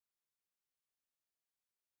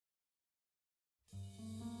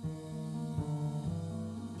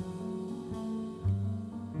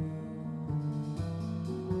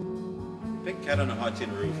Pick Cat on a Hot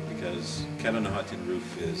Tin Roof because Cat on a Hot Tin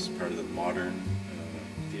Roof is part of the modern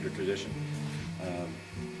theater tradition.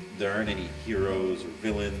 There aren't any heroes or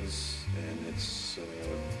villains, and it's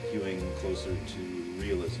hewing closer to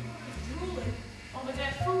realism. Drooling over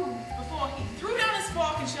that food before he threw down his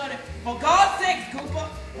fork and shouted, "For God's sakes, Cooper,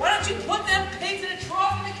 why don't you put them pigs in a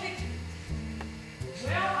trough in the kitchen?"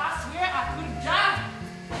 Well, I swear I could have died.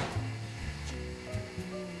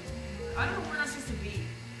 I don't know where I'm supposed to be.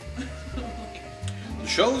 The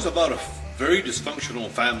show's about a very dysfunctional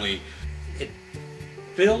family. It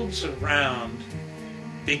builds around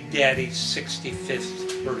Big Daddy's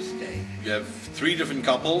 65th birthday. You have 3 different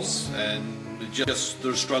couples and just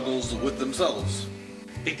their struggles with themselves.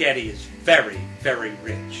 Big Daddy is very, very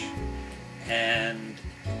rich, and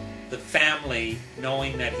the family,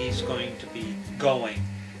 knowing that he's going to be going,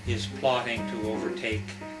 is plotting to overtake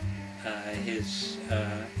his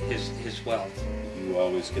wealth. You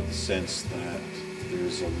always get the sense that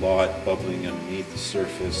there's a lot bubbling underneath the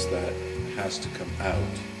surface that has to come out.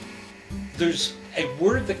 There's a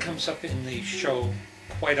word that comes up in the show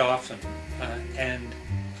quite often, and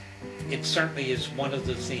it certainly is one of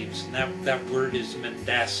the themes, and that word is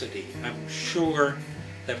mendacity. I'm sure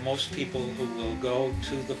that most people who will go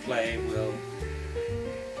to the play will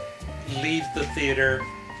leave the theater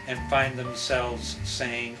and find themselves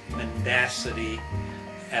saying mendacity,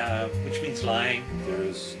 which means lying.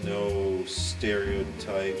 There's no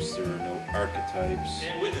stereotypes, there are no archetypes.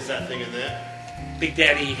 Can't witness that thing in there. Big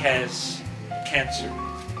Daddy has cancer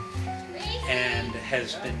and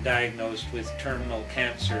has been diagnosed with terminal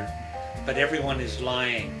cancer, but everyone is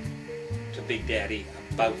lying to Big Daddy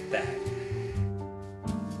about that.